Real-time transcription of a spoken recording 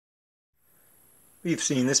We've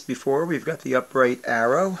seen this before. We've got the upright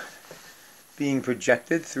arrow being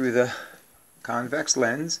projected through the convex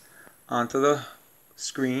lens onto the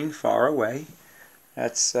screen far away.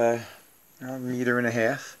 That's a meter and a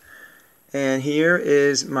half. And here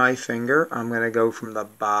is my finger. I'm going to go from the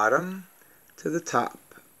bottom to the top.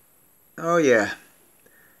 Oh yeah,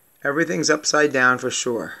 everything's upside down for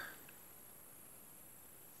sure.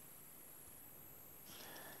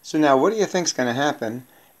 So now what do you think is going to happen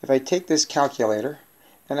if I take this calculator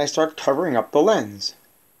and I start covering up the lens?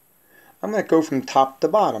 I'm going to go from top to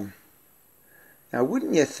bottom. Now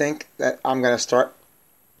wouldn't you think that I'm going to start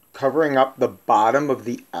covering up the bottom of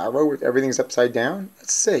the arrow with everything's upside down?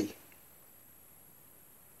 Let's see.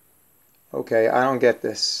 Okay, I don't get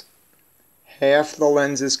this. Half the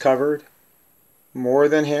lens is covered. More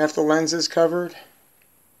than half the lens is covered.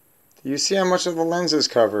 Do you see how much of the lens is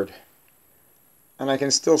covered? And I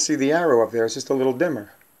can still see the arrow up there. It's just a little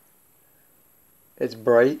dimmer. It's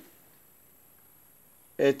bright.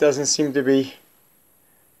 It doesn't seem to be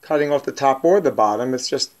cutting off the top or the bottom. It's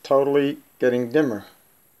just totally getting dimmer.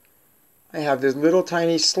 I have this little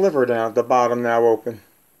tiny sliver down at the bottom now open.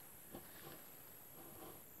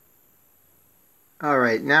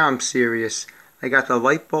 Alright, now I'm serious. I got the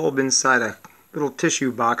light bulb inside a little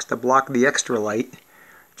tissue box to block the extra light.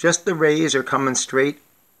 Just the rays are coming straight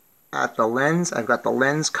at the lens. I've got the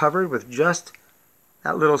lens covered with just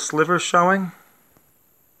that little sliver showing.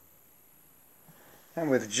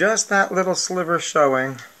 And with just that little sliver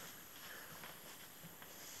showing,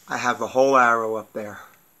 I have the whole arrow up there.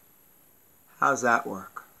 How's that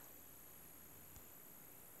work?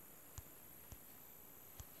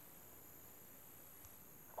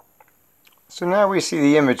 So now we see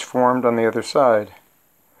the image formed on the other side.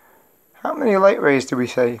 How many light rays do we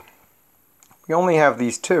say? We only have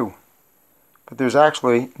these two, but there's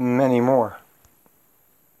actually many more.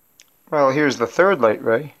 Well, here's the third light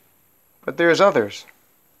ray, but there's others.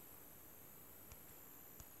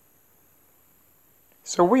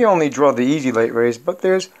 So we only draw the easy light rays, but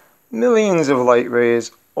there's millions of light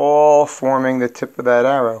rays all forming the tip of that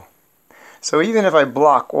arrow. So even if I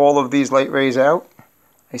block all of these light rays out,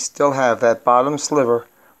 I still have that bottom sliver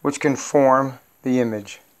which can form the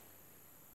image.